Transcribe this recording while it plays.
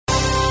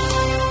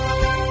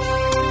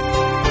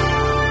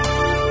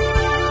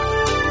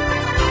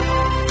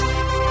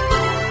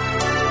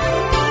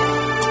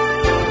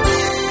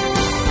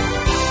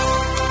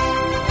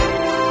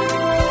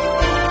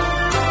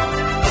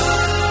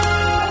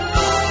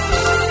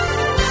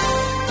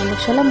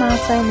Olosho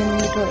Maasai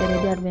nimito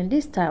eredi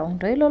Adventista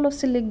olndoilo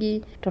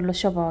losiligi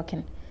tolosho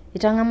pookin.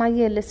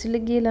 Itang'amaki ele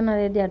siligi lena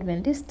eredi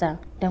Adventista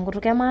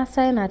tenkutuk e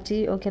Maasai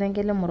natii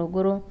orkerenket le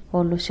Morogoro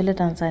olosho le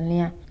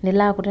Tanzania.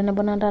 Nilaaku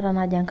tenebo nantata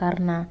naji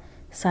enkarna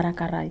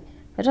Sarakarai.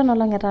 Eton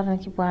olong' etaata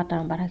nikipuo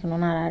aata mbarakinot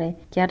naarare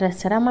kiata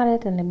Eseremare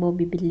tenebo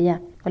Biblia.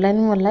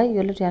 Olainining'oni lai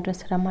yiolo tiatua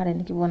Eseremare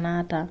nikipuo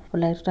naata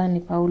olaitutani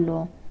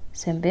Paulo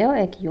Sembeo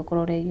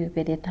ekiyokorore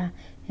yoipereta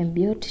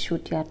Embiotishu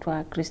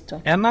tiatwa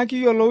Kristo. Ena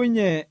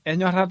kiyiolounye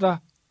enyorrata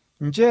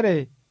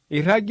nchere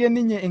irragie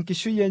ninye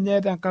enkishui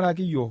enye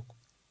tenkaraki yiok.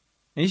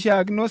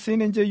 Neishaakino sii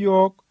ninche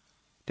yiok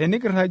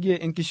tenikirragie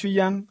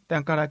enkishui ang'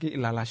 tenkaraki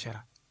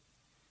ilalashera.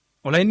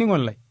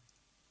 Olainining'oni lai,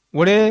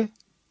 ore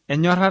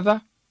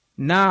enyorrata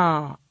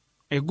naa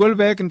egol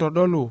pee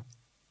kintodolu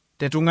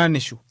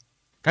tetung'anisho.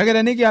 Kake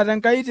tenikiata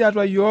Enkai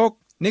tiatua yiok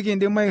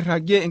nikindim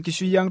airragie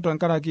enkishui ang'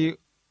 tenkaraki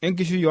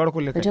enkishui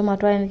orkulikae. Ore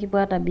matwae nikipuo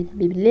aata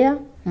Biblia,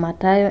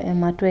 Matayo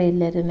ematwa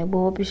 6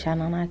 tenebo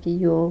opishana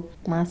nakiyo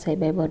Maasai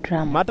Bible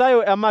Drama.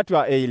 Matayo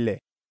ematwa 6.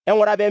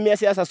 Eng'ura pee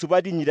miasiasa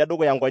supati inyi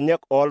tedukuya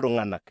nkonyek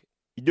ooltung'anak.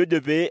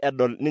 Ijojo pee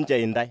edol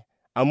ninche intae.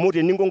 Amu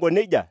teninkonko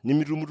neija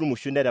nimitumutum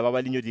ushunde te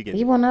papa linyo tiketi.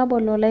 Kipuo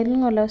naabolo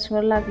olainining'oni lai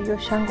osinkolio lakiyo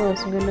shangwe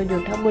osinkolio ojo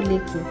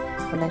taboliki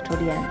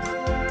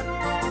olaitoriani.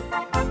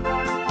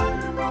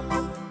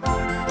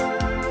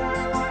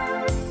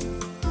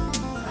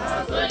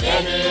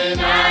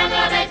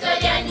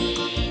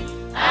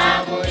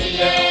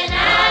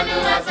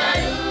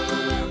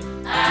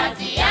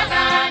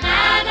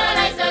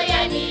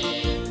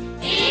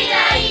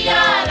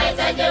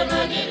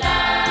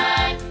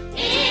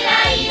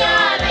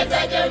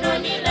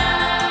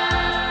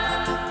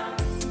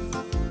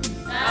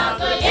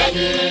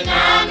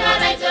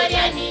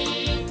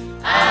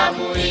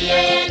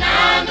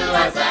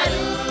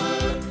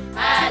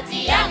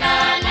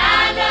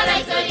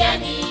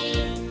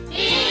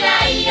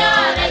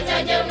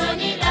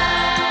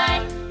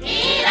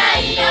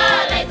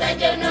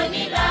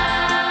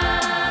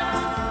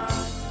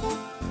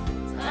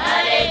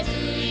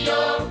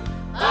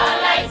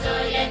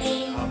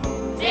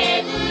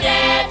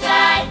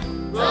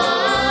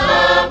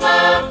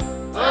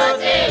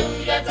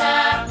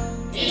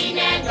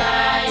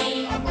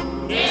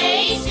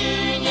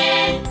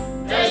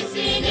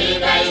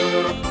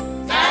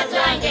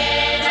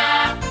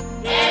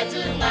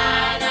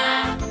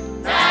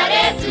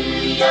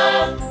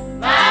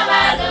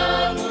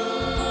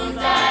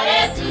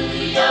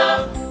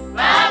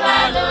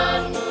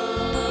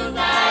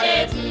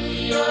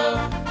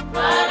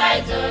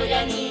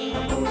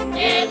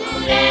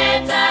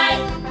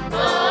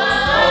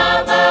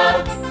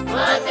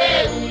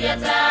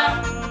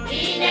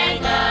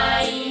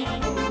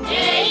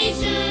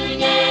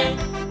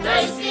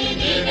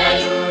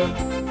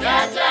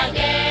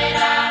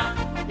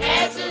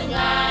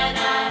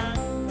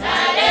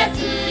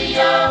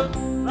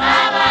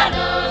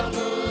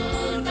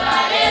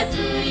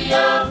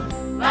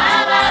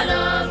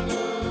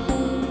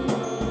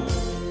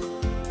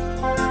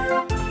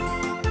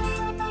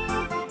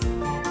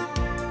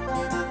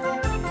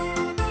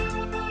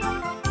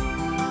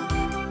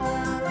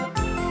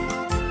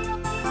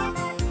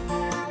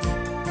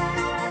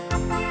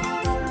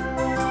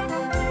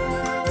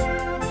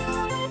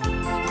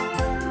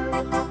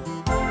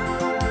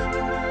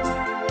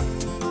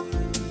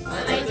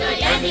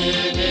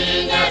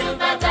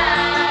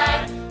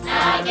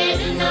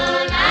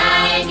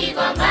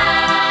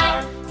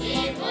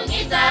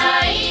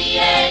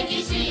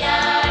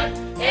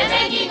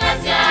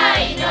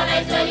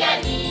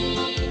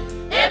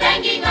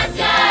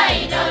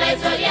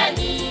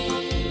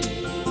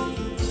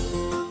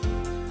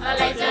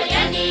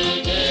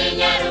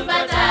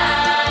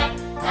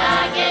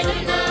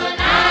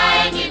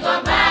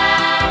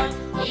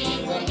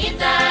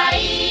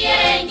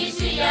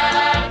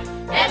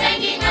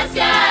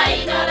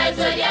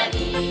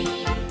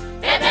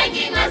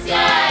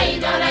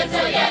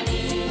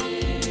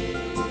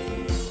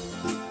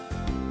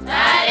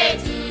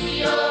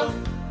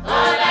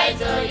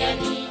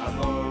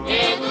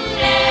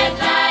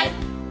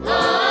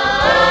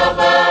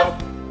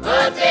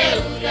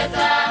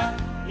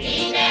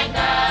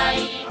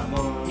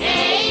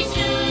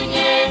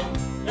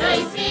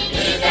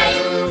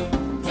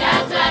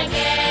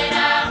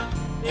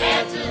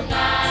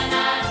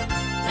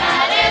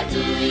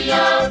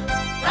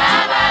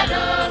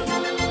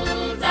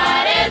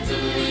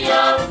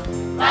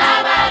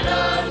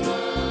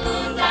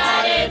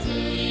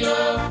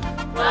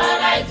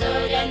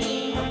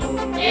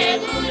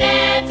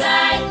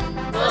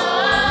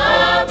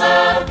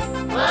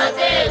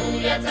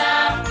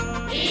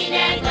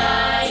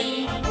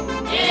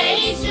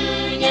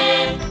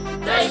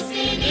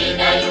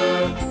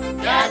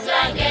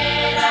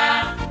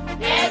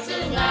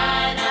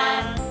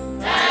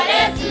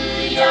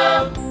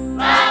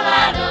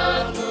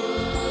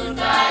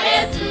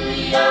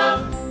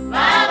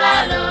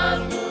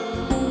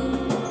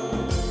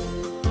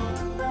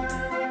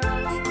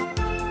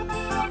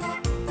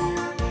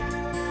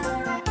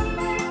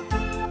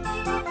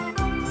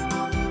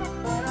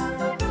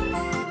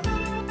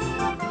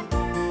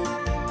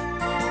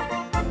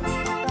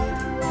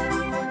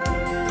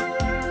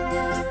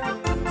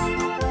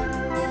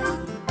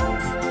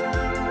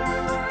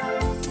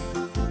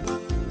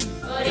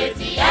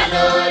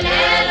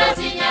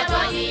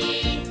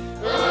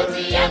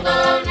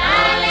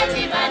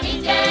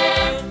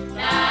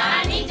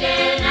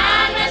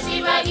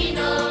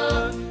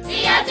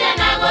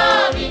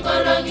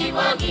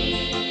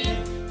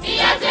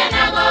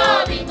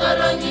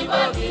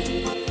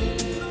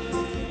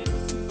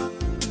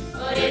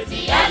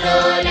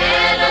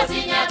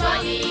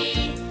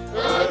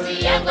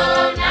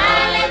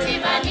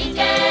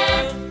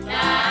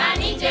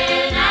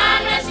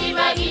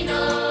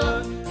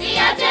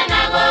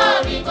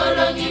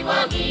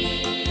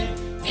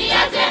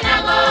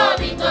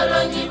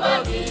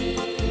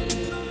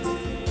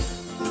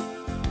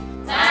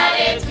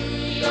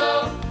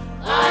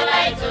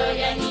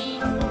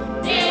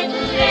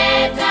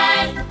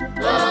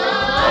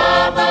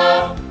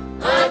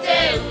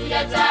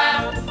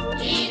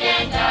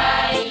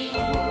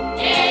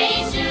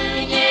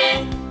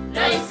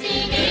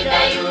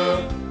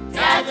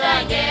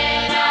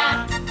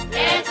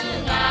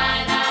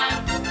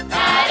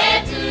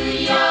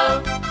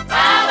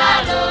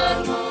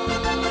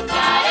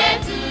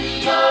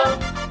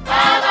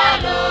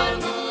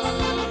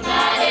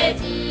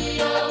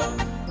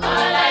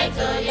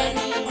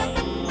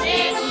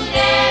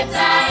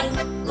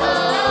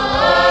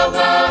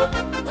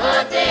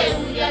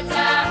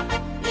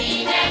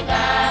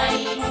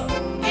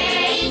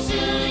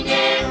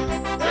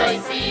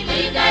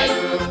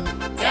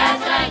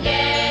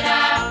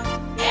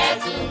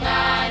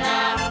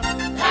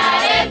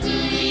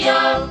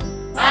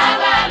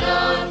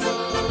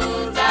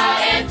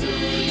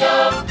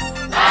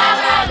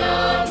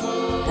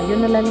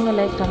 Ayuno lalingo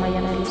la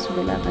itamayana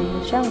ilusubila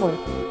kayo shangwe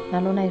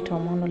nalona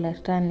itomono la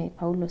tani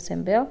Paulo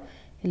Sembeo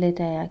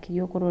ileta ya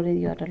kiyokoro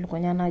redio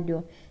atalukonya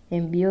najo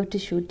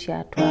Embiotishu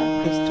tiatwa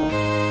Kristo.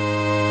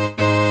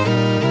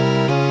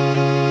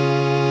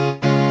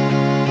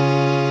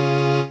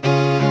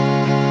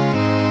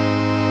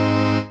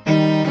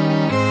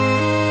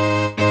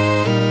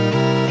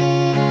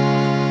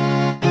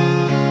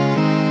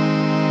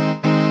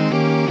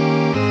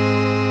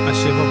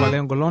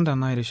 Londa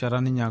na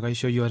irishara ninyaka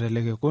isho yore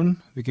lege kun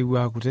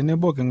wikiwa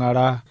kutenebo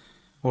kingara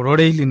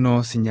orore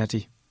ilino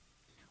sinyati.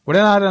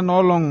 Ore na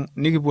nolong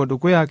nikipuo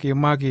dukuya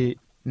kiimaki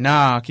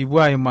na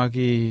kipuo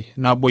imaki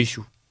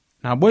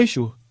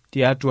naboishu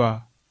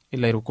tiatua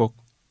ilairukok.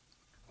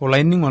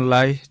 Olainingo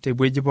lai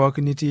tewueji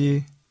pookin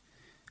nitii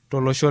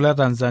tolosho le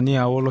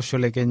Tanzania olosho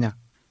le Kenya.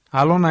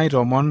 Alo na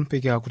itomon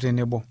piki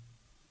akutenebo.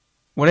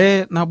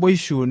 Ore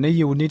naboishu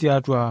neyieuni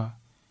tiatua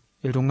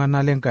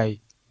iltung'anak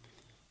lenkai.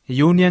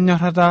 Eyieuni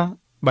enyorrata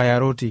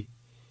bayaroti.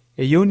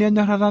 Eyieuni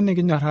enyorrata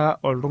nikinyorra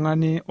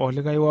oltung'ani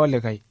olikai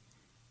olikai.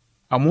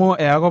 Amu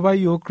eakopa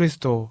yiok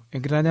Kristo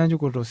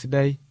enkitanyanyukoto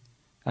sidai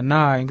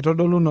anaa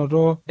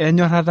enkitodolunoto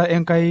enyorrata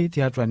enkai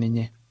tiatua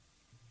ninye.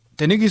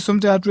 Tenikisum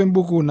tiatua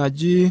embuku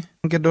naji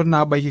Nkedot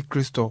Naabaiki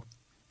Kristo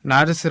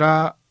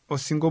naatisira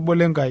osinkobo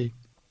lenkai.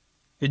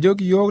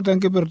 Ejoki yiok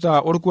tenkipirta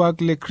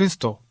orkuak le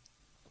Kristo.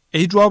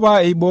 Eitu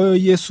apa eiboyo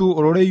Yesu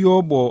ororei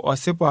obo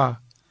osipa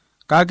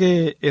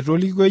kake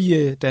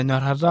etolikioyie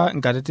tenyorrata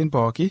nkatitin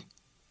pooki.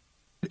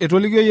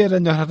 Etolikioyie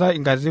tenyorrata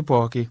nkatitin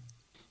pooki.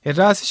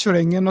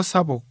 Etaasishore eng'eno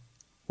sapuk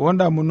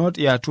wondamunot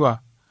iatua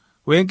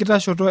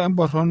wenkitashoto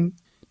emborron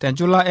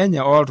tenchula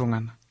enye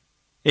oltung'ana.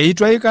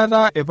 Eitu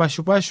aikata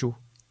epashupashu,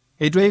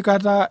 eitu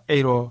aikata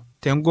eiro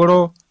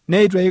tengoro,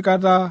 neitu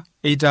aikata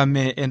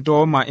eitame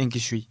entooma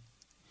enkishui.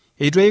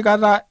 Eitu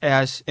aikata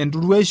eash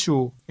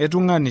enturueshu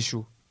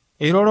etung'anishu.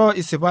 Eiroro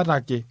isipat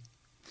ake,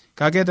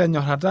 kake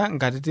tenyorrata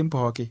nkatitin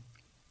pooki.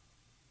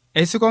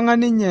 Esikong'a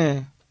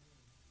ninye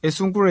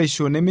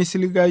esunkureisho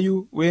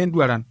nemisiligayu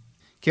wenduaran.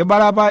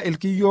 Kebara apa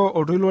ilkiyo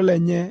oltoilo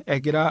lenye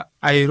egira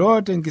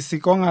airo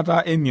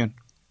tenkisikong'ata emion.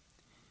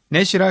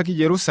 Neshiraki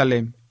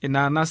Jerusalem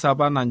ina anasa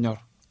apa nanyor.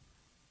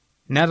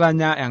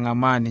 Netanya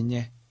eng'amaa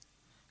ninye.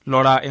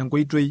 Lora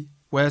enkoitoi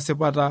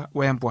weesipata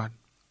weempuan.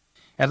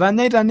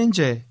 Etanyaita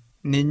ninche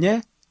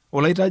ninye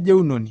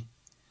olaitajeunoni.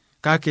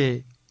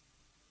 Kake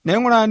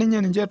neing'uraa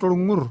ninche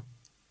tolng'ur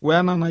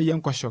wenanai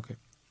enkoshoke.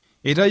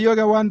 Eitayio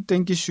kewan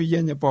tenkishui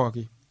enye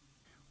pooki.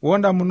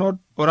 Wondamunot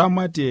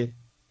oramatie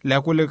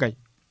lekulikai.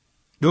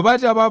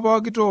 Dupati apa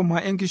pooki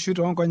tooma enkishui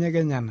toonkonyek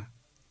enyana.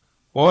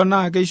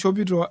 Naa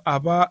keishopito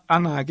apa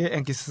anaake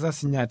enkisisa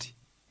sinyati.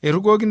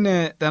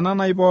 Erukokine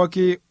tenanai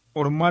pooki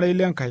ormarei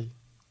lenkai.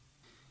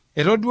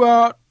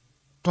 Etodua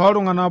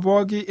tooltung'anak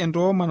pooki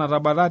entooma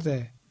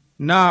natabatate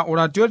naa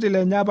uratioti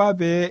lenye apa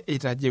pee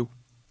eitajeu.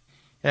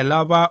 Ele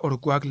apa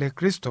orkuak le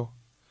Kristo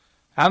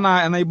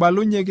anaa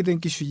enaibalunyeki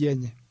tenkishui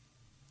enye.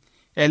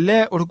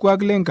 Ele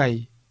orkuak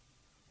lenkai,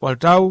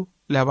 oltau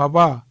le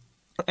papa,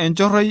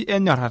 enchorroi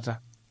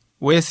enyorrata,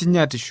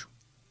 weesinyatishu.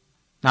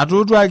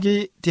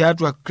 Natuutuaki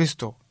tiatua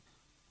Kristo,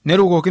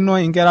 nerukokino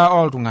inkera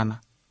oltung'ana.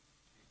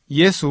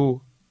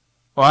 Yesu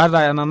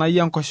oata enanai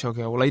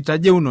enkoshoke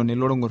olaitajeunoni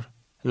lorng'ur,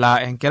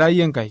 laa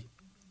enkerai enkai.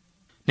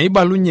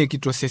 Neibalunyeki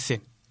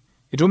tosesen.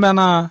 Itum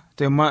ena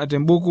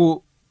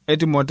tembuku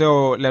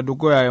Timoteo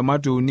ledukuya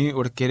emateuni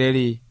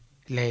orkereri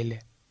leile.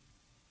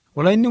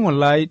 Olainingo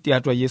lai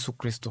tiatua Yesu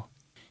Kristo.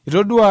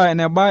 Itodua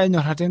eneba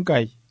enyorrata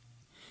enkai.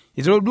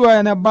 Itodua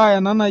eneba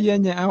enanai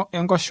enye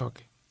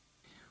enkoshoke.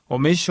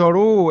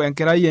 omeishoru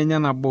enkerai enye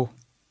nabo,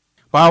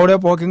 paa ore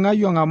pooki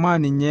ng'ae ong'amaa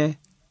ninye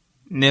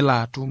nelo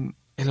atum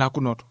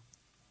elakunoto.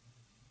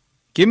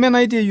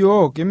 Kiminaitie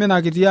yiok,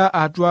 kiminakitia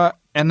atua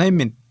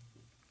enaimin,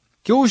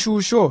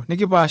 kiushuusho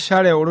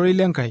nikipaashare ororei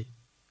lenkai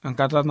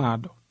enkata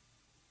naado.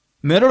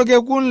 Meeta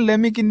orkekun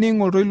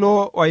lemikining'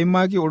 oltoilo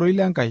oimaki ororei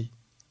lenkai.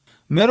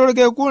 Meeta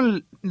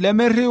orkekun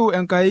lemerriu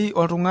Enkai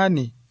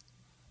oltung'ani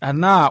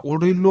enaa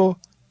oltoilo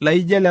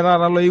laijo ele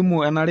taata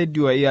loimu ena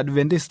redio e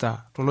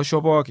Adventista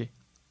tolosho pooki.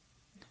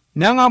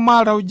 Neng'amaa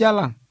iltauja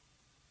lang',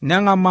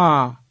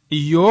 neng'amaa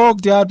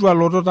iyiok tiatua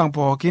lototang'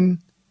 pookin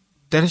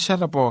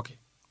terishata pooki.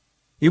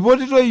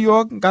 Ipotito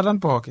iyiok nkatan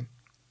pookin.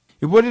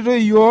 Ipotito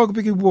iyiok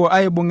pikipuo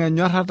aibung'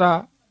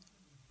 enyorrata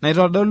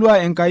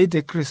naitodolua Enkai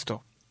te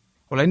Kristo.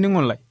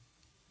 Olainining'oni lai,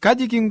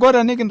 kaji kingo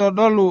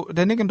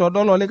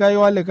tenikintodolu olikai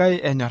olikai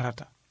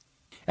enyorrata?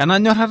 Ena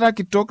nyorrata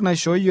kitok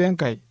naishooyio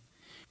Enkai.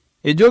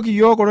 Ejoki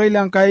iyiok ororei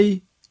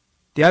lenkai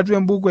tiatua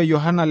embuku e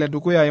Yohana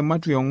ledukuya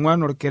imatu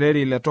 4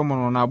 orkereri le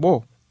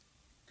 11.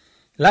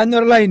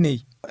 Lanyor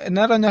lainei,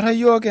 enetonyorra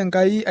iyiok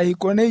Enkai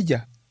aiko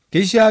neija,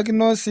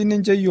 keishaakino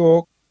sininche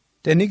iyiok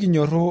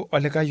tenikinyorru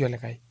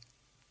olikai.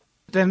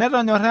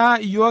 Tenetonyorra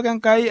iyiok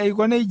Enkai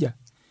aiko neija,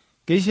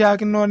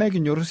 keishaakino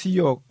nekinyorru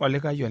siyiok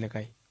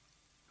olikai.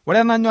 Ore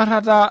ena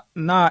nyorrata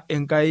naa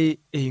Enkai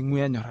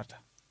eing'ua enyorrata.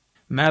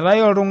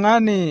 Meetai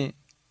oltung'ani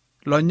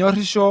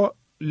lonyorrisho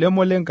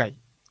lemole Enkai.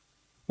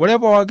 Ore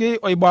pooki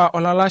oiba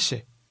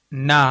olalashe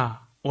naa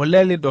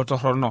ole lido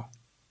torrono.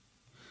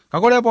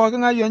 Kake ore pooki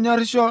ng'ae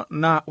onyorrisho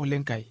naa ole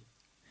Enkai.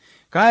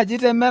 Kaji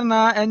temer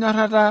naa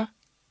enyorrata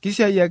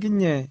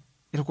kisiayiakinye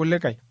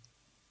irkulikai.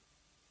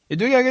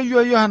 Ejoki ake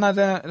yiok Yohana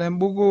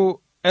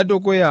tembuku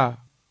edukuya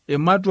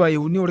imatua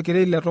 3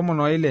 orkereri le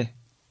 16.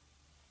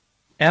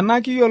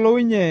 Ena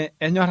kiyiolounye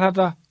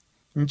enyorrata,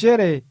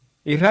 nchere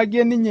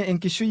irragie ninye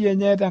enkishui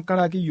enye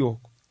tenkaraki yiok.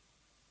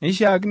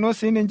 Neishaakino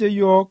sininche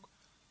yiok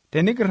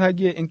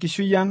tenikirragie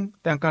enkishui ang'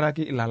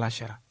 tenkaraki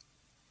ilalashera.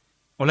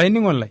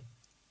 Olainining'oni lai,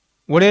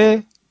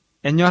 ore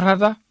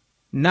enyorrata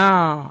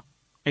naa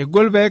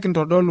egol pee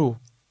kintodolu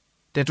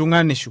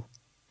tetung'anishu.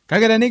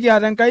 Kake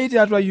tenikiata Enkai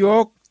tiatua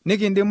yiok,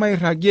 nikindim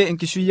airragie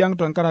enkishui ang'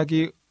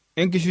 tenkaraki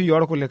enkishui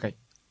orkulikai.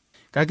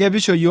 Kake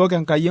pisho yiok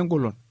Enkai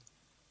engolon,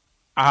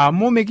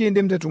 amu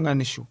mikiindim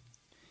tetung'anishu.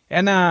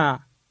 Enaa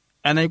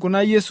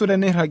enaikuna Yesu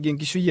teneirragie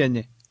enkishui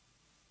enye.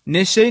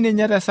 Neshei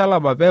ninye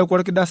tesalaba peeku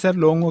orkidaset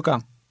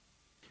loong'ok.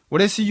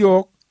 Ore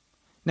siyiok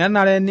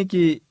nenare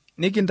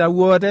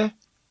nikintawuo ate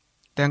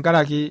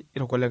tenkaraki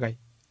irkulikai.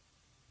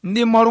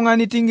 Indim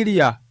oltung'ani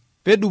ting'iria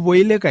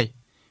pedupoi likai,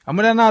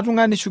 amu tenaa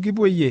tung'anishu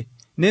kipuoyie,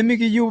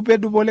 nemikiyieu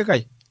pedupo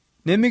likai,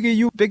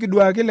 nemikiyieu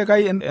pekiduaki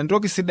likai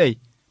entoki sidai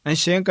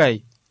naishoo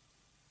Enkai.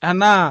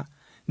 Enaa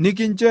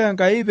nikincho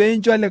Enkai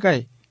peincho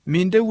likai,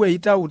 minteu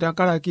aitau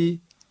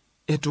tenkaraki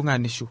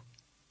etung'anishu.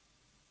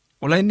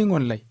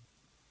 Olainining'oni lai,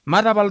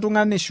 matapal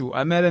tung'anishu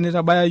ameeta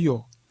enitabaya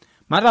yiok.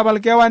 Matapal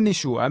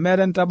kewanishu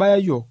ameeta enitabaya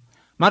yiok.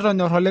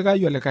 Matonyor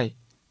olikai.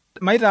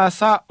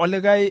 Maitaasa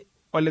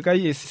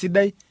olikai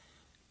esidai,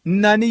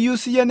 ina niyieu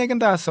siyie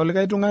nikintaas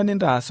olikai tung'ani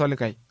ntaas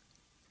olikai.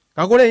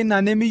 Kake ore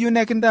ina nemiyieu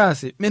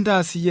nekintaasi,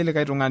 mintaas siyie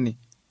likai tung'ani.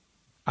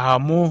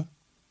 Amu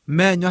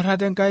mee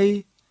enyorrata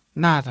Enkai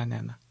naata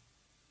nena,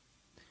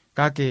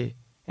 kake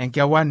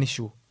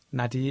enkewanishu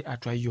natii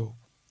atua yiok.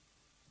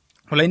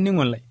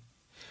 Olainining'oni lai,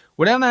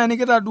 ore enaa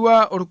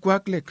enikitadua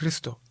orkuak le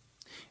Kristo,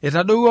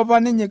 etadowuo apa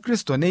ninye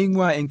Kristo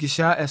neing'ua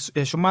enkishaa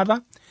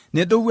eshumata,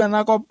 nedou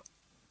enakop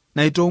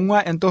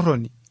naitong'ua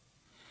entorroni,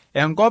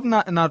 enkop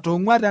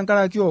natong'ua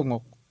tenkaraki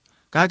ong'ok,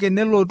 kake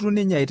nelotu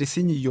ninye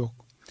aitisiny iyiok.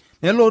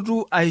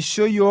 Nelotu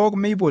aisho yiok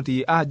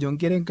meipoti aajo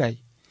nkera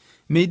Enkai.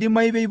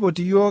 Meidimayu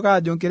peipoti yiok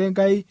aajo nkera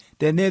Enkai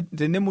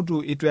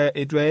tenemutu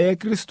itu eye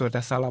Kristo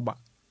tesalaba.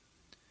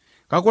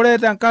 Kake ore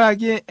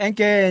tenkaraki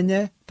enkeeya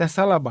enye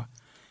tesalaba,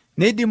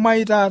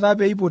 neidimayu taata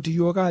peipoti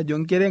yiok aajo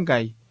nkera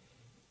Enkai.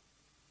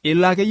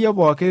 Ilo akeyie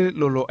pooki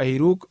lolo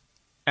airuk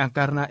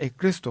enkarna e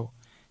Kristo,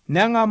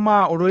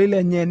 neng'amaa ororei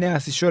lenye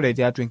neasishore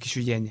tiatua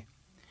enkishui enye.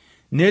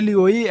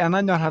 Nelioi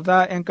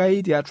enanyorrata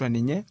Enkai tiatua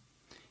ninye,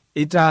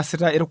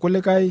 itaasita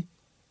irkulikai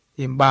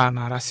imbaa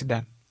nara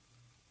sidan.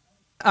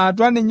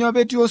 Atua ninye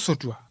opetii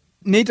osotua,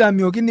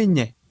 neitamioki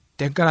ninye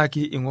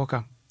tenkaraki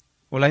ing'okang'.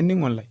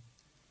 Olainining'oni lai,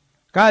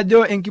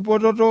 kaajo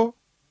enkipototo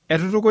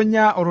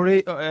etutukunya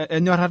ororei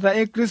enyorrata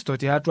e Kristo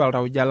tiatua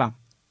iltauja lang'.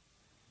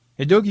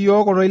 Ejoki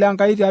yiok ororei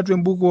lenkai tiatua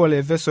embuku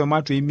olefeso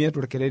imatu 5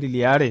 orkereri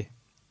le2.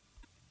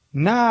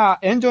 Naa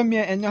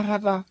enchomie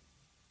enyorrata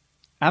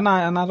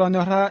anaa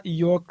enatonyorra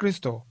iyiok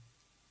Kristo,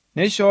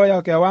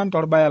 neishooyo kewan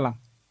torbaye lang',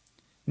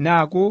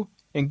 neaku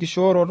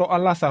enkishooroto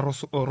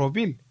olasarus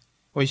oropil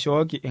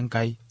oishooki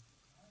Enkai.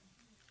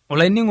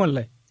 Olainining'oni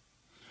lai,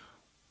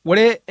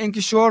 ore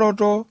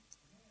enkishooroto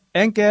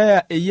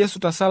enkeeya e Yesu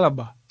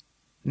tesalaba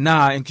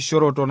naa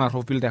enkishooroto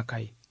narropil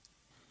tenkai.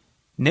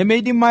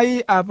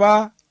 Nemeidimayu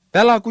apa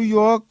pelaku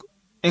yiok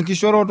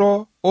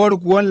enkishooroto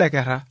orkuon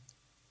lekerra.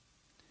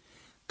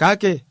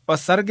 Kake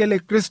osarge le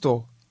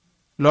Kristo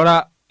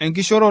lora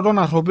enkishooroto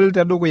narropil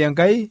tedukuya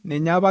Enkai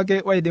ninye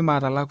apake oidim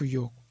atalaku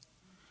yiok.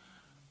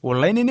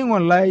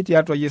 Olainining'oni lai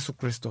tiatua Yesu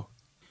Kristo.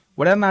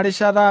 Ore ena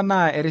rishata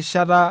naa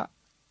erishata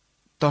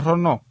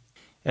torrono.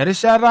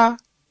 Erishata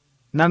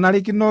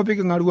nanarikino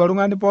piking'aru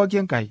oltung'ani pooki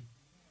Enkai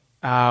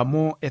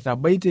amu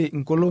etabaitie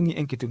inkolong'i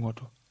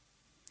enkiting'oto.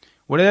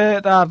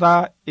 Ore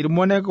taata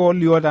irmonek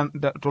olio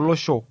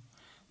tolosho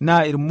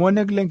naa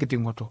irmonek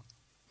lenkiting'oto.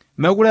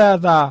 Mekure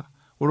eeta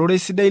ororei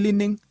sidai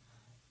lining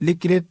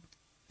likiret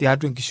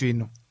tiatua enkishui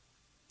ino.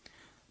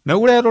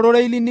 Mekure eeta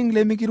ororei lining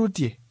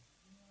lemikirutie.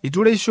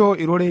 Itureisho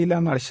irorei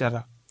lena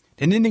rishata.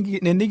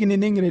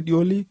 Tenikinining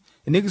redioli,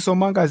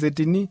 tenikisoma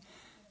nkasetini,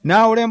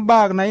 naa ore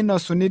mbaa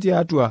nainosuni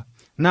tiatua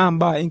naa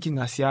mbaa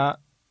enking'asia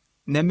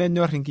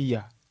nemenyor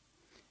inkiyiaa.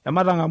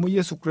 Ematang'amu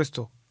Yesu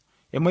Kristo,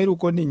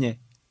 emairuko ninye,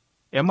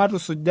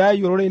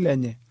 ematusujai ororei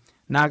lenye,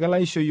 naa kelo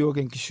aisho yiok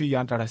enkishui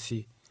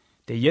antarasi.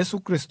 Te Yesu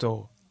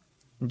Kristo,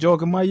 njoo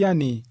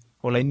kimayiani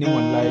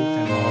olainining'oni lai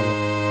tenaolo.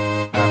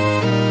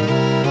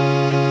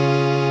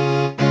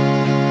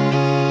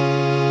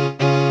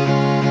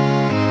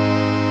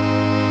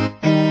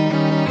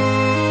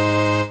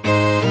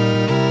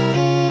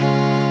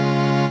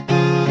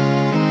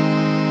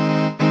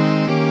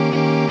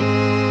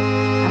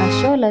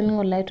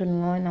 Laningo lai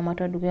toningo ina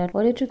matua dukuya.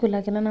 Ore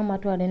tukulakina na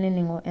matua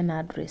reningo ena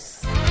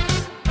address.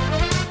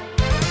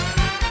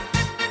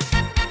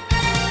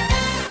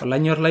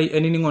 Olanyor lai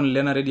enining'oni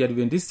lena Radio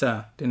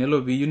Adventista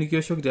tenelo piiyieu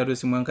nikioshoki tiatua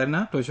esimu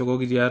enkarina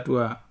tooshokoki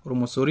tiatua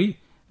ormosori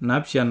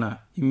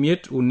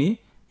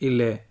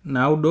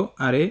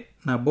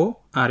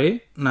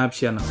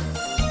 7536921.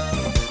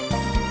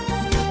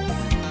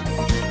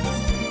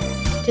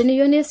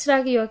 Teniyieu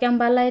nisiraki yiok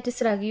empalai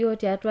tisiraki yiok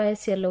tiatua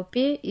SLP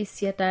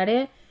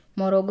isietare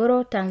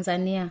Morogoro,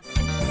 Tanzania.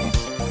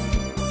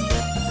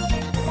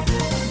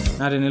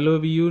 Na tenelo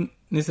piiyieu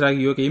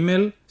nisiraki yiok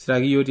email,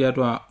 siraki yiok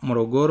tiatua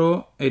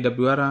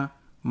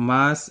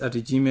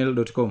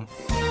morogoro@mas@gmail.com.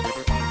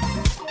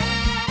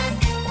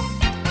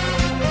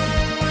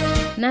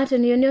 Na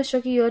teniyieu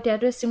nioshoki yiok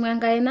tiatua esimu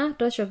enkaina,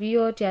 tooshoki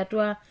yiok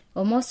tiatua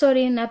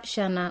ormosori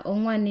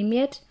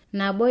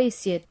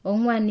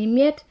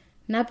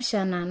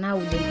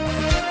 745-1isiet-4-5-7.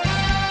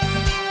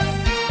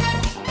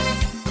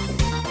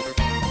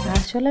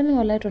 Asholani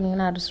olai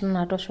toning'ina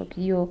adusuna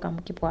tooshoki yiok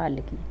amu kipuo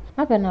aliki.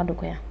 Mapena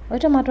dukuya.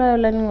 Oito matua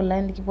olani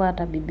olai nikipuo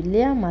ata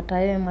Biblia,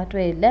 Matayo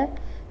matua 6,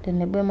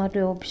 tenebo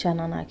matua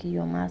 7 na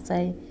kiyo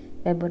Maasai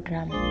Bible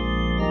Drama.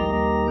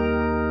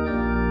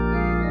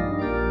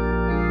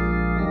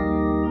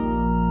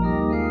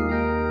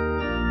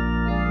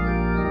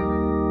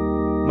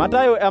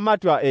 Matayo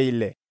ematua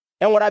 6.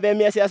 Eng'ura pee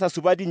miasiasa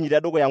supati inyi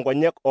tedukuya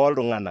nkonyek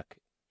ooltung'anak.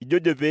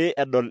 Ijojo pee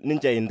edol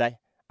ninche intai.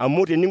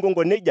 Amu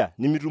teninkonko neija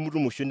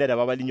nimitumutumushu nete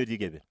papa linyi otii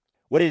keper.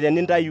 Ore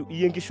tenintayu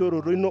iyie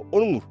enkishoroto ino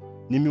orng'ur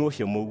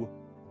nimiwosh emowuo,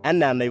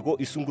 enaa enaiko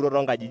isunguro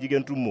toonkajijik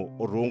entumo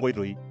o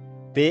toonkoitoi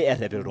pee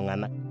errep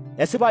iltung'anak.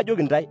 Esipa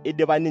ajoki ntai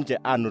idipa ninche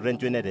aanoto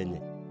enchwenet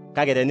enye.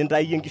 Kake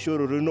tenintayu iyie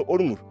enkishoroto ino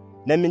orng'ur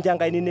nemincho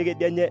enkaina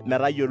ekedienye enye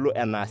metayiolo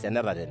enaas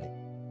enetatene,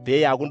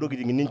 pee eaku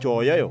ntokitin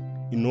ninchooyoyo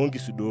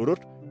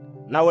inoonkisudorot,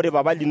 naa ore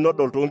papa lino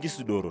odol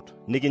toonkisudorot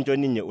nikincho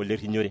ninye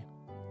olerrinyore.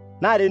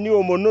 Naa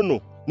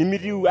teniomonono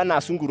nimitiu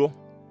enaa sunguro,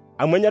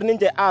 amu enyor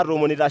ninche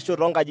aatoomon itasho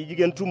toonkajijik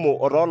entumo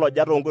o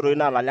toolojat oonkoitoi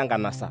naalala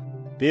enkanasa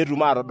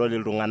peetum aatodol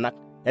iltung'anak.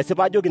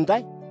 Esipa ajoki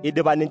ntai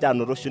idipa ninche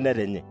aanoto shwenet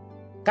enye.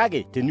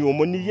 Kake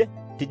teniomon iyie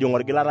tijing'a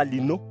orgilata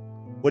lino,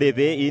 ore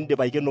pee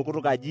iindip aikeno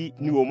kutukaji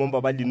niomon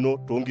papa lino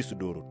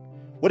toonkisudorot.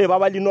 Ore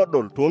papa lino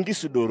odol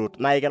toonkisudorot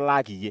naa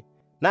ikilaaki iyie.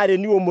 Naa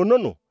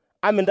teniomonono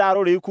amintaa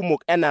rorei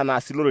kumok enaa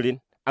naas iloreren,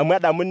 amu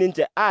edamu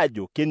ninche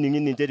aajo kening'i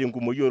ninche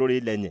tenkumoyu ororei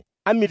lenye.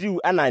 Amitiu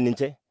enaa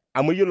ninche,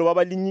 amu iyiolo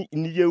papa linyi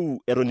iniyieu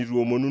eton itu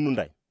iomonunu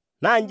ntai.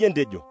 Naa nji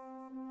entejo,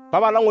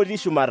 papa lang otii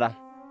shumata,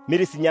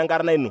 mirisinye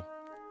enkarna ino,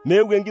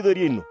 meeku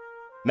enkitoria ino,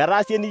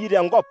 metaasi eniyie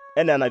tenkop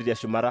enaa enatiu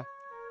teshumata.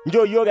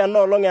 Njoo yiok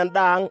enoolong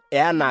endaa ang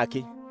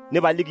eanaake,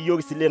 nipaliki yiok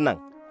isilen ang,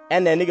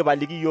 enaa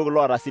enikipaliki yiok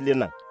loota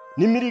silen ang.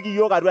 Nimiriki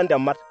yiok atua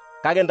ntemat,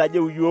 kake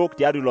ntajeu yiok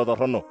tiatua ilo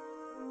torrono.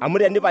 Amu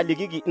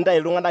tenipalikiki ntai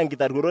iltung'anak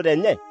nkitaruorot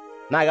enye,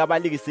 naa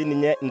kepaliki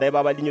sininye ntai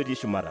papa linyi otii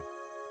shumata.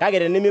 Kake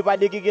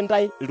tenimipalikiki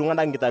ntai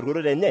iltung'anak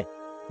nkitaruorot enye,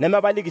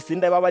 nemepaliki sii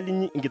ntai papa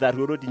linyi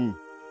nkitaruorot inyi.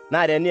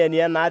 Naa tenieni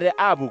enaate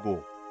aapukoo,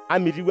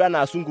 amitiu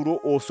enaa sunguro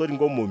oosot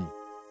inkomomi,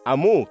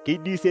 amu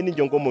keidiisie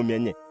ninche nkomomi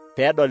enye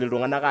peedol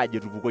iltung'anak aajo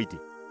etupukoitie.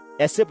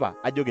 Esipa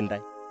ajoki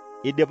ntai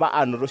idipa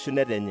aanoto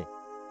shwenet enye.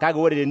 Kake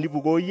ore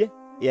tenipukoo iyie,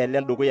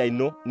 ielen dukuya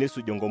ino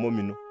nisuj enkomomi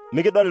ino.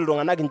 Mikidol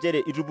iltung'anak nchere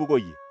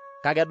itupukoyie,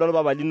 kake edol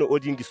papa lino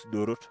otii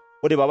nkisudorot.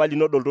 Ore papa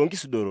lino odol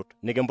toonkisudorot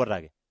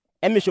nikimputaki.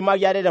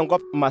 Emishumaki ate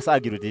tenkop masaa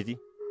kirutiti,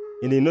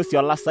 eneinosie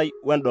olasai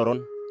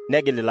wendoron,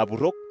 negil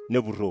ilapurrok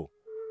nepurroo.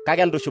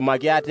 Kake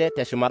entushumaki ate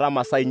teshumata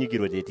masaa inyi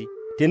kirutiti.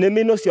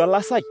 Tenemeinosie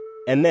olasai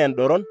enaa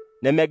endoron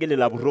nemegil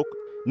ilapurrok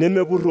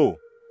nemepurroo.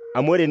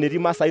 Amu ore enetii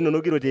masaa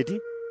inonok kirutiti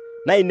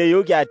naa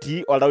ineyooki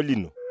atii oltau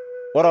lino.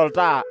 Ore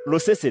oltaa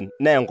losesen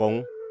naa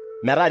enkong'u,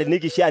 metaa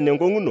tenikishiaan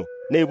enkong'u ino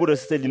neiput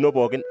osesen lino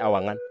pookin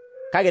ewang'an.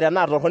 Kake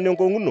tenaa torrono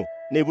enkong'u ino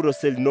neiput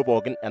osesen lino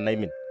pookin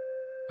enaimin.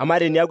 Amaa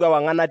teniaku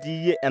ewang'an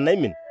natii iyie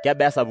enaimin,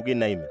 kebaa esapuko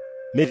inaimin?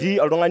 Metii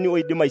oltung'ani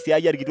oidim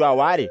aisiaia irkituak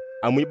waare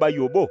amu ibayie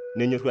obo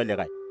nenyorru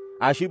olikae,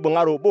 ashu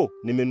ibung'are obo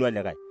nemenu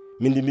olikae.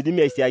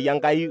 Mindimidimi aisiaia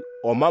Enkai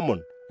o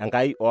Mamon,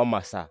 enkai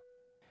oomasaa.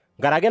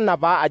 Nkaraki ina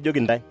paa ajoki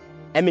ntae,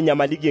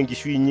 eminyamaliki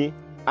enkishui inyi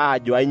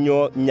aajo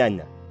ainyoo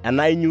nyanya,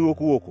 enaa ainyoo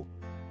iokuoko,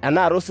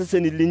 enaa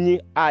toseseni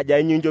linyi aajo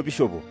ainyoo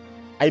inchopishopo,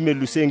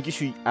 aimelusoo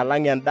enkishui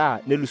alang endaa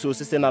nelusoo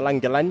osesen alang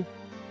nkilani.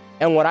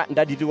 Eng'ura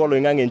ntatitik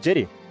oloing'ang'e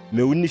nchere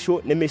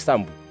meunisho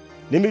nemeisambu,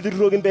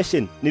 nemeitururoki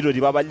mbeshen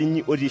nitoti papa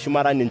linyi otii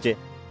shumata ninche,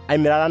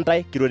 aimirara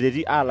ntae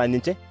kiroteti aala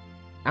ninche.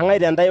 Ang'ae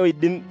tentae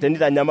oidim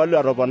tenitanyamalu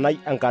atoponai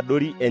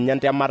enkadori enye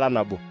ntemata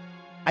nabo?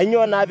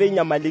 Ainyoo naa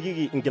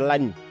peinyamaliki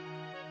nkilani?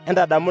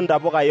 Entadamu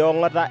ntapuka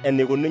eong'ota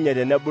eneikununye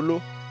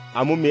tenebulu,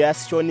 amu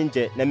measisho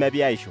ninche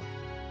nemepiaisho.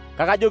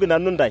 Kakajoki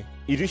nanu ntae,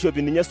 itu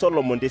ishopi ninye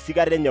Solomon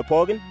tesikata enye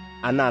pookin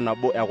anaa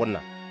nabo ekuna.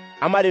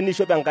 Ama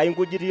tenishop Enkai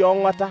nkujit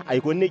eong'ota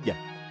aiko nejia,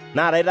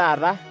 naarai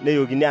taata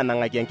neyokini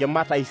anang'aki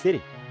enkima taisere?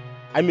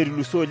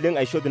 Amiluso oleng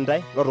aishop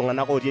ntae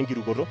lotung'anak otii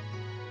enkirukoto?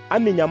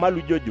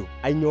 Aminyamalu jojo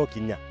ainyoo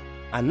kinya,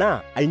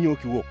 anaa ainyoo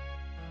kiwok,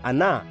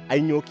 anaa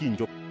ainyoo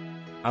kinchop?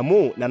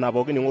 Amu nena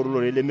pookin ing'oru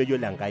lorere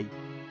lemeyiolo Enkai,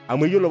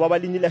 amu eyiolo papa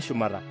linyi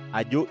leshumata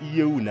ajo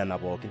iyieu nena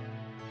pookin.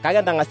 Kake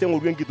entang'asa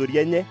eng'oru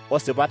enkitoria enye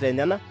osipat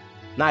enyana,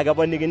 naa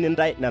keponikini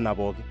ntae nena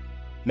pookin.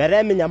 Metaa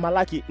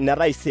eminyamalaki ine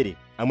taisere,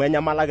 amu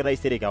enyamalaki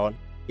taisere keon,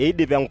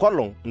 eidip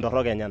enkolong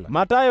ntorrok enyana.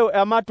 Matayo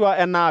ematua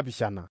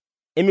 7.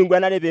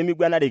 Emiguanare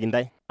peemiguanareki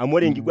ntae, amu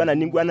ore enkiguana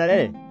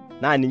niguanarere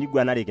naa ninye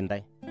iguanareki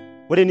ntae.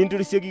 Ore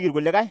nintorisioki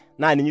irkulikae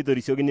naa ninye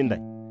itorisiokini ntae.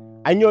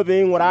 Ainyoo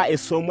pee ing'uraa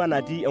esomwa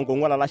natii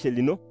enkong'u olalashe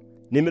lino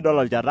nimidol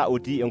olchata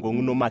otii enkong'u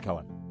ino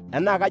makewan?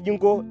 Enaa kaji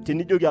inko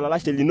tenijoki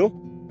olalashe lino,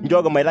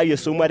 njooki maitayu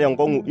esomwa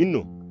tenkong'u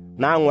ino,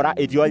 naa ng'ura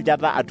etii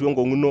olchata atua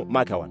enkong'u ino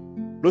makewan?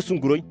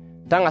 Losunguroi,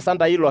 tang'asa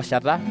ntayu ilo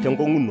shata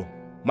tenkong'u ino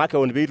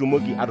makewan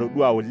peitumoki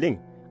atodua oleng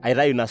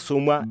aitayu ina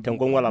somwa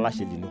tenkong'u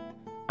olalashe lino.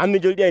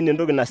 Amijo ldia ine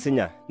entoki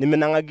nasinya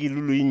niminang'aki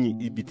ilului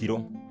inyi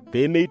ibitiro,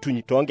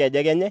 peemeituny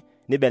toonkejek enye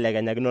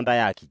nibelekenyakino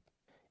ntae aakij.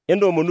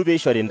 Entoomonu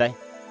peishori ntae,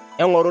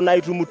 eng'oru naa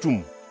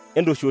itumutumu,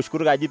 entoshiwosh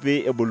kaji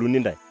pee eboluni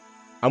ntae.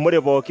 Amu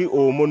ore pooki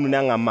oomonu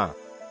neng'amaa,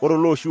 ore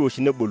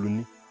olooshiwoshi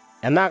neboluni.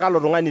 Enaa kalo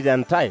tung'ani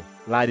tentae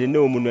laa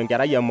teneomonu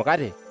enkerai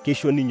emukate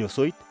keisho ninye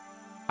osoit,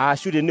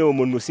 aashu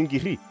teneomonu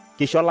osinkirri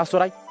keisho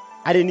lasurai?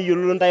 Are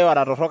niyiolou ntae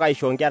ora torrok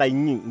aisho nkera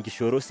inyi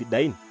nkishooro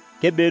sidain,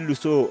 kebaa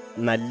elusoo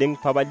naleng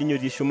papa linyi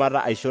otii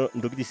shumata aisho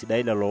ntokitin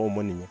sidain lelo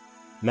oomon ninye.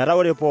 Metaa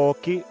ore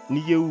pooki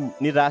niyieu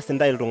nitaas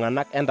ntae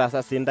iltung'anak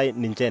entaasa sii ntae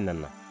ninche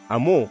nena,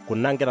 amu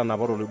kuna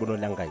nkitanapat oloibon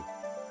lenkai.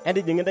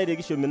 Entijing'i ntae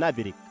tekishomi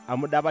napirik,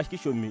 amu dapash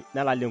kishomi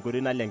nelala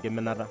enkoitoi nalo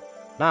enkiminata,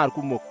 naa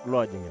irkumok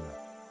loojing ina.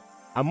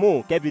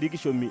 Amu kepiri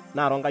kishomi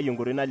naa ronkai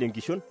enkoitoi nalo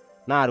enkishon,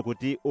 naa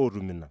irkuti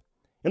ootum ina.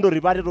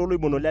 Entorrip ate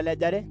tooloibon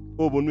lelejare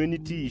ooponu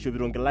enitii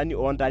ishopito nkilani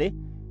oontare,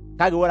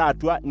 kake ore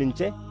atua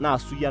ninche naa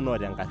suyian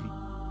oota enkarri.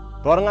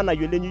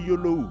 Toorng'anayio lenye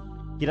iyiolou,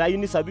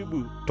 kitayuni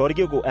sabibu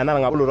torkiku enaa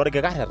irng'abolo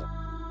torkikarreta,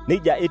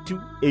 neija etiu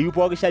eyiu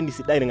pooki shani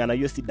sidai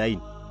irng'anayio sidain,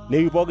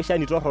 neyiu pooki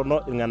shani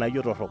torrono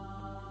irng'anayio torrok.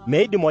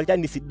 Meidim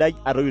olchani sidai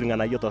atoiu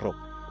irng'anayio torrok,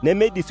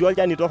 nemeidim sii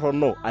olchani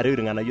torrono atoiu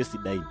irng'anayio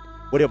sidain.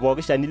 Ore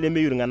pooki shani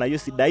lemeyiu irng'anayio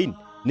sidain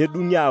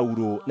nedung'i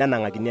auroo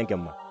nenang'akini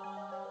enkima.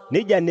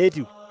 Neija naa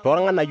etiu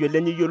toorng'anayio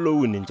lenye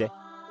iyiolou ninche.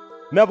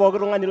 Mee pooki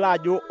tung'ani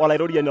laajo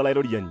olairoriani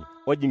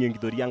ojing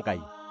enkitoria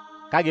Enkai,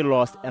 kake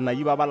loos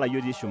enayieu papa lai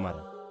otii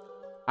shumata.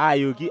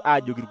 Aayoki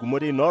aajoki irkumok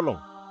teinoolong',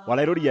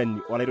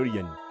 olairoriani,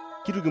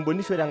 kitu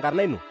kimbonisho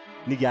tenkarna ino,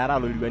 nikiaraa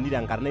loriruani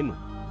tenkarna ino,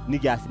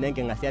 nikiasina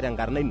enking'asia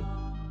tenkarna ino.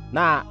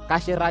 Naa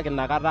kashirraki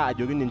inakata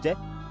ajoki ninche,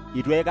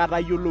 itu aikata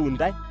iyiolou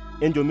ntae,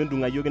 enchom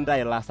entung'ayioki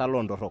ntae ilaasak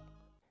loontorrok.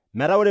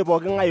 Metaa ore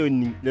pooki ng'ae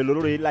oning lelo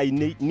rorei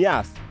lainei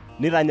nias,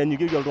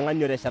 nitanyanyukieki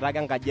oltung'ani oteshetaka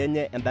enkaji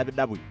enye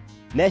endapidapoi,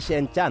 nesha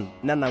enchan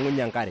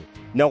nenang'unye enkare,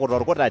 nekut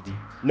orkutati,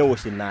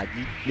 newosh ina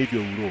aji nitu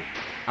euroo,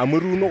 amu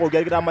etuunokoki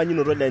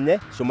orkitamanyunoto lenye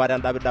shumata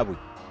endapidapoi.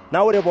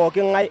 Naa ore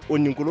pooki ng'ae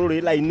oning kulo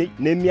rorei lainei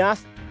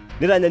nemias,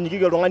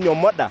 nitanyanyukieki oltung'ani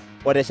omoda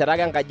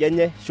oteshetaka enkaji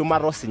enye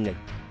shumata osinyai,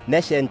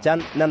 nesha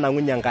enchan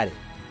nenang'unye enkare,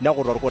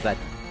 nekut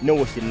orkutati,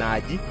 newosh ina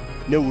aji,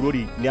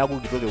 neurori neaku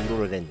kitok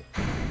euroroto enye.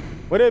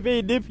 Ore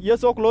peidip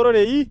Yesu kulo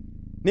rorei,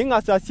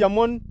 ning'as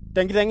asiamon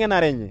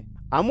tenkiteng'enare enye,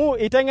 amu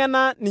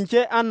iteng'ena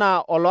ninche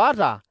anaa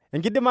oloata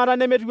enkidimata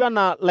nemetiu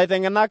anaa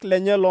laiteng'enak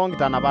lenye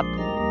loonkitanapat.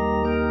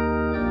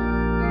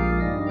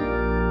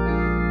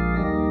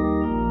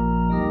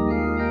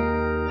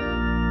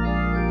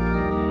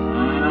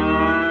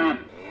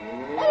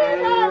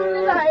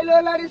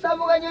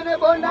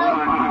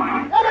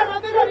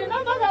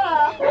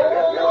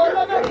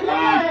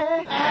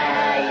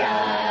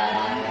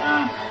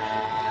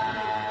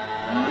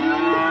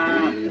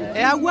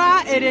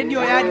 Eawua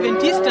eredio ya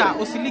Adventista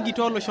osiligi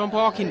tooloshon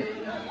pookin.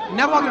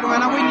 Nepooki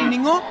iltung'anak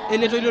oinining'o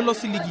eletoilo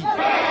losiligi.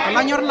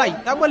 Olanyorr lai,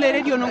 tabolo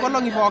eredio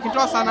nonkolong'i pookin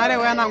toosanare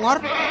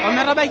wenang'or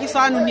ometabaiki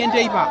saa uni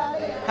enteipa.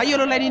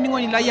 Tayiolo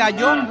lainining'oni lai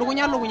ajo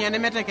lukunya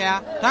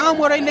nemetekeya.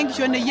 Tang'amu oroi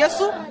lenkishon e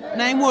Yesu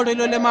naimu oroi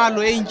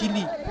lemaalo e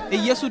Injili. E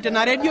Yesu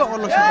tena redio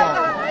olosho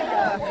pookin.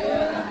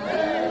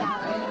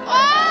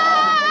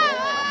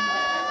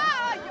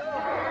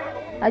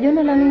 ajo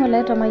nelaningo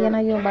leta mayana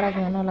yo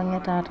baraki no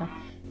langetata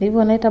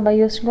Lipo na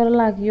itabayo singolo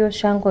laki yo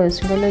shanko yo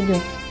singolo jo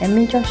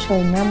emincho sho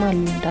nyama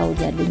lunta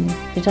ujadini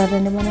itata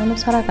ni manano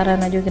sarakara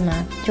na jo kina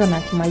jona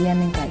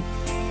kimayani ngai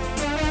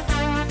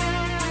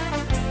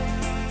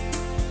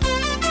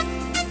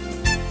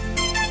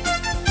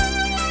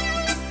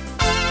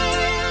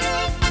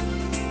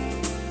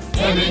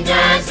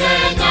Eminjase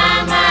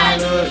nyama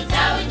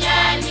lunta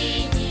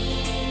ujadini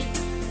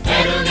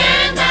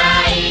Erugenga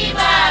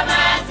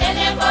ibaba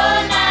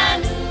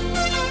tenebonanu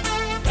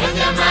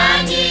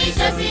Ejamani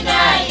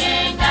shosidaye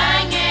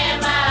ngange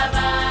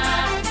baba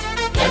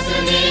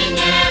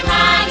Yesuninye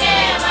mange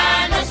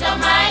wano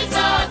shomai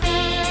sofi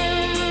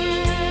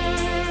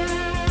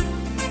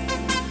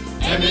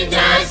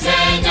Eminjase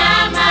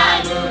nyama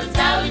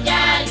lunta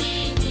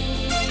ujadini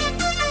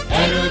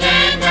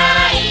Erugenga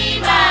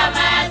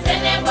ibaba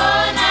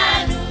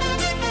tenebonanu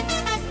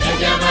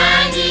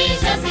Ejamani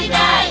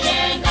shosidaye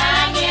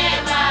ngange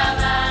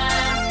baba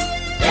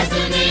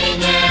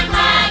Yesuninye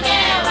mange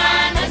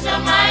wano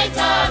shomai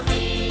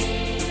sofi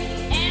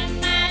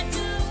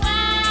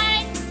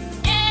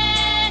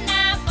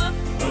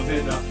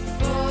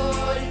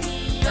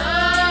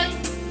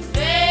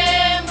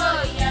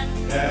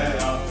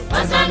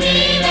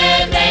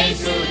Wasamile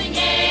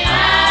meishunye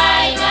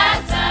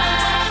aigata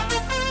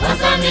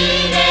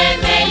Wasamile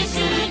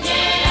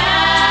meishunye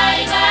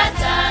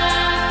aigata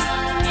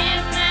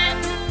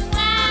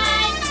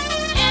Ematuai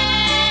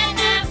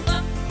enafo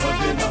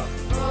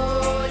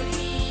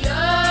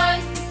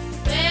Olioi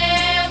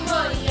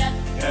bemoya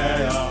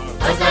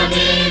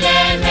Wasamile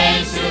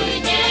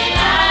meishunye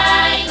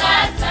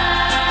aigata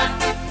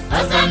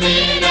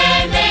Wasamile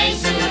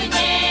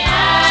meishunye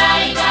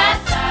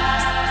aigata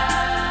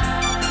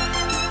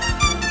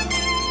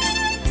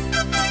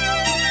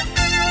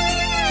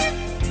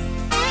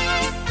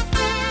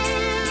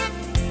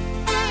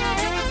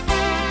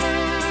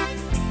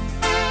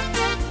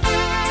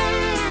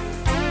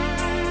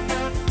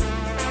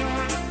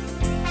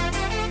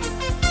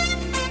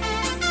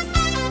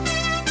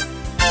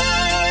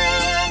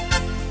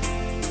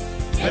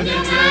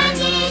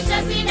Ejamani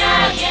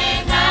shosidaye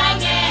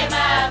ngange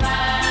baba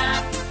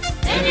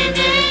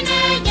Tenenene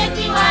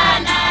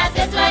jetiwana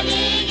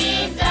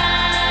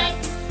tetwaligitai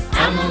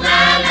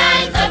Amugala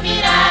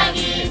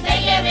itobiragi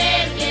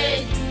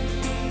tegebergeju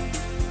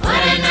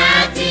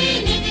Orenati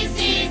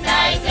nidisita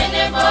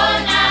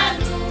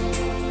itenebonanu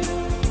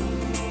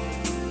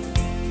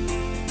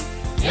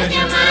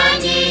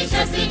Ejamani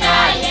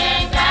shosidaye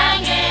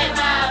ngange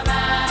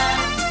baba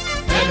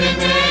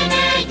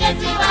Tenenene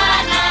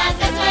jetiwana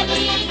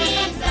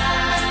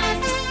tetwaligitai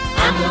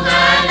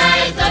Amugala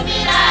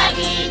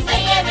itobiragi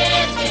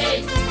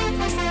tegebergeju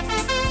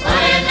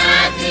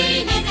Orenati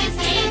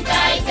nidisita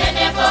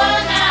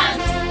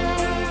itenebonanu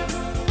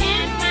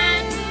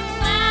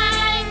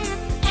Ematuai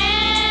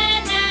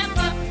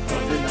enafo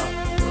Olioi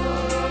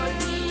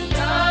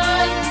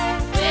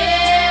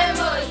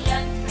bemoya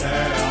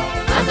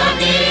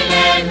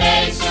Wasamile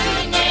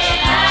meishunye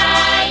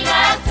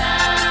aigata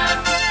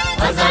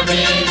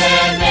Wasamile